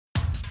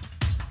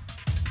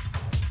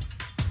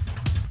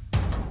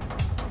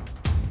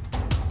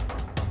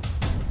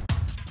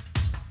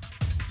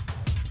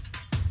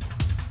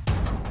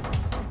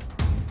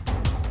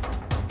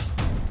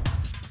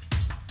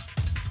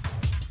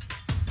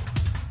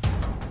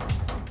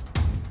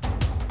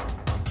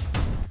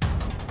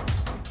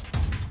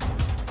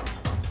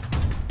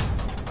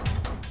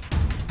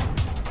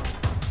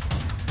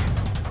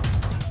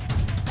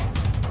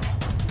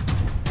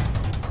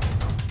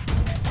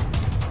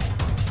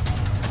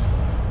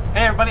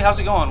Hey everybody, how's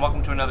it going?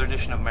 Welcome to another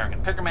edition of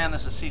American Pickerman.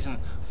 This is season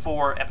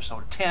 4,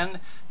 episode 10,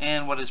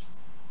 and what is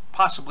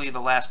possibly the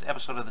last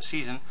episode of the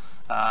season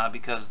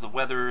because the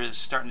weather is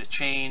starting to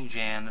change,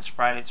 and this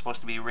Friday it's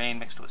supposed to be rain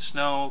mixed with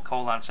snow,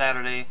 cold on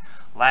Saturday.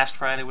 Last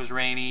Friday was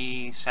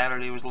rainy,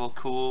 Saturday was a little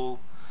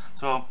cool.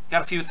 So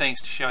got a few things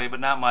to show you,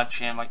 but not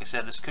much, and like I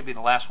said, this could be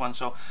the last one,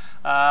 so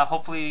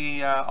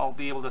hopefully I'll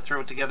be able to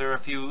throw together a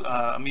few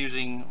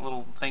amusing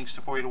little things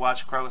for you to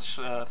watch across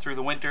through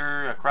the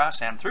winter,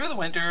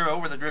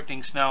 over the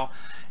drifting snow.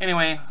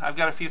 Anyway, I've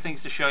got a few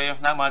things to show you,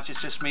 not much,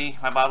 it's just me,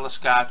 my bottle of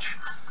scotch.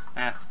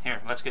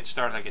 Here, let's get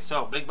started, I guess.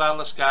 So, big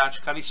bottle of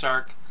scotch, Cuddy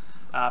Sark.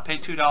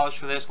 Paid $2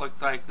 for this.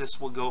 Looked like this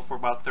will go for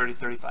about $30,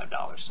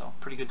 $35. So,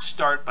 pretty good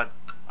start, but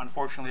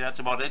unfortunately that's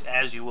about it,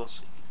 as you will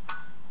see.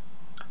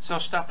 So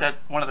stopped at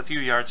one of the few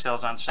yard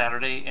sales on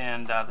Saturday,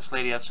 and this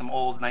lady had some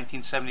old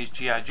 1970s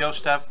G.I. Joe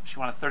stuff. She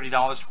wanted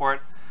 $30 for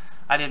it.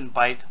 I didn't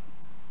bite,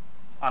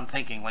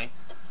 unthinkingly,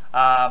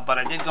 but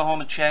I did go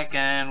home and check,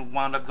 and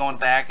wound up going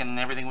back, and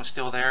everything was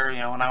still there, you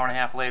know, an hour and a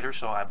half later.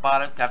 So I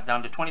bought it, got it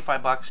down to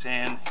 25 bucks,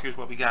 and here's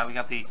what we got. We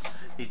got the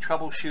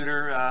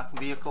troubleshooter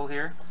vehicle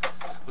here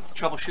with the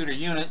troubleshooter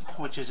unit,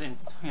 which is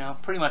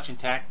pretty much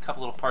intact. A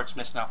couple little parts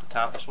missing off the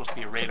top. There's supposed to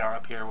be a radar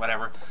up here or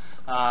whatever.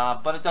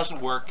 But it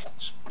doesn't work.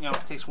 It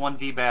takes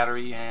 1V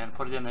battery and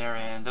put it in there,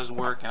 and it doesn't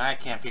work, and I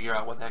can't figure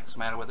out what the heck's the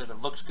matter with it.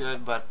 It looks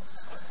good, but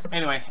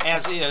anyway,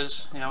 as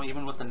is,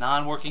 even with the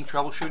non-working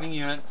troubleshooting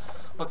unit,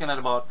 looking at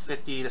about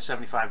 $50 to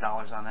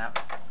 $75 on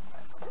that.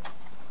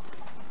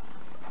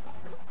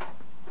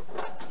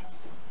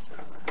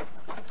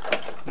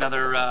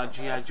 Another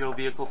G.I. Joe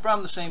vehicle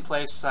from the same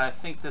place. I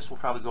think this will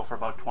probably go for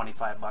about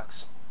 25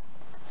 bucks.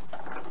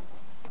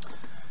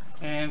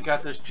 And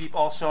got this Jeep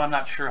also. I'm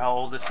not sure how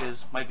old this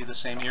is. Might be the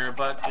same year,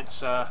 but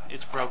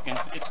it's broken.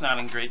 It's not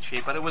in great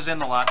shape, but it was in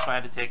the lot, so I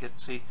had to take it.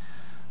 See,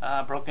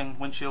 broken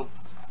windshield.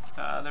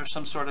 There's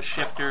some sort of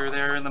shifter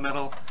there in the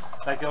middle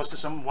that goes to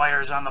some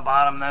wires on the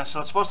bottom there. So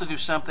it's supposed to do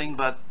something,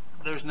 but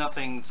there's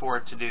nothing for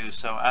it to do.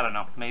 So I don't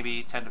know,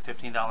 maybe $10 to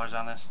 $15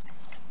 on this.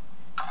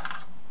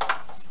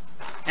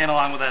 And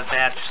along with that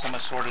batch, some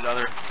assorted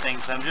other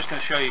things. I'm just going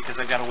to show you because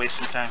I've got to waste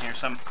some time here.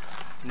 Some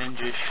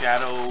Ninja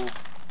Shadow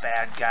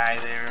bad guy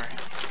there,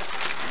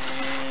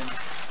 and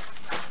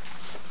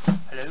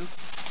hello,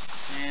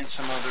 and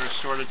some other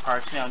assorted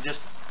parts,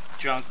 just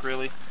junk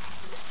really.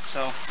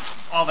 So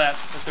all that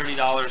for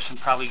 $30, and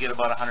probably get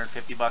about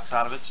 150 bucks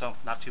out of it, so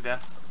not too bad.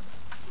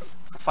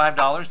 For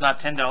 $5, not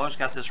 $10,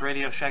 got this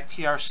Radio Shack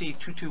TRC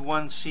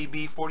 221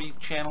 CB 40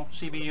 channel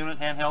CB unit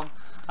handheld.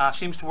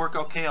 Seems to work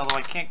okay, although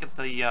I can't get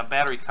the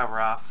battery cover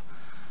off,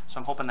 so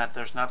I'm hoping that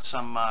there's not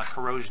some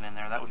corrosion in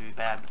there. That would be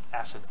bad.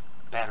 Acid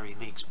battery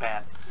leaks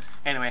bad.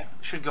 Anyway,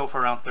 should go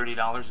for around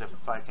 $30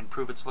 if I can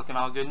prove it's looking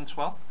all good and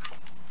swell.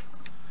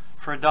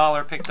 For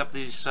 $1, picked up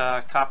these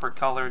copper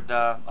colored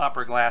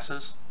opera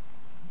glasses.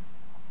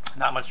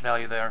 Not much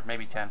value there,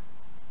 maybe 10.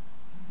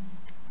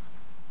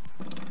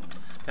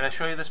 Did I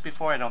show you this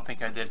before? I don't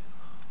think I did.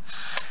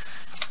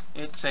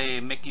 It's a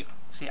Mickey,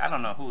 see, I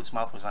don't know whose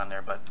mouth was on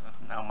there, but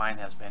now mine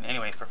has been.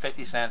 Anyway, for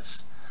 50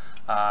 cents,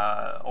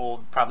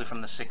 old, probably from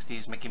the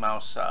 60s, Mickey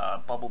Mouse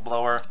bubble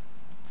blower,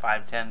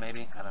 510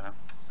 maybe, I don't know.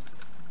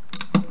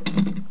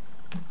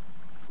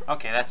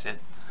 Okay, that's it.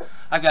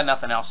 I've got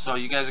nothing else, so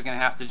you guys are going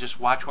to have to just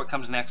watch what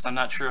comes next. I'm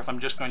not sure if I'm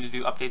just going to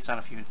do updates on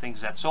a few things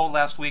that sold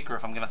last week, or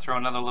if I'm going to throw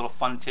another little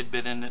fun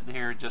tidbit in it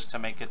here just to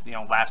make it,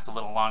 last a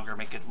little longer,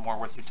 make it more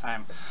worth your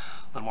time,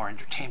 a little more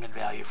entertainment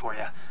value for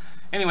you.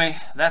 Anyway,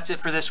 that's it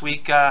for this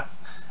week.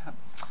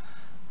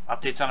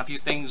 Updates on a few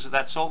things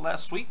that sold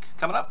last week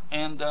coming up,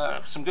 and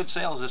some good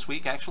sales this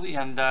week actually,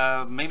 and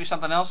maybe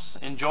something else.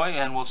 Enjoy,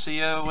 and we'll see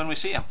you when we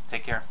see you.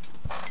 Take care.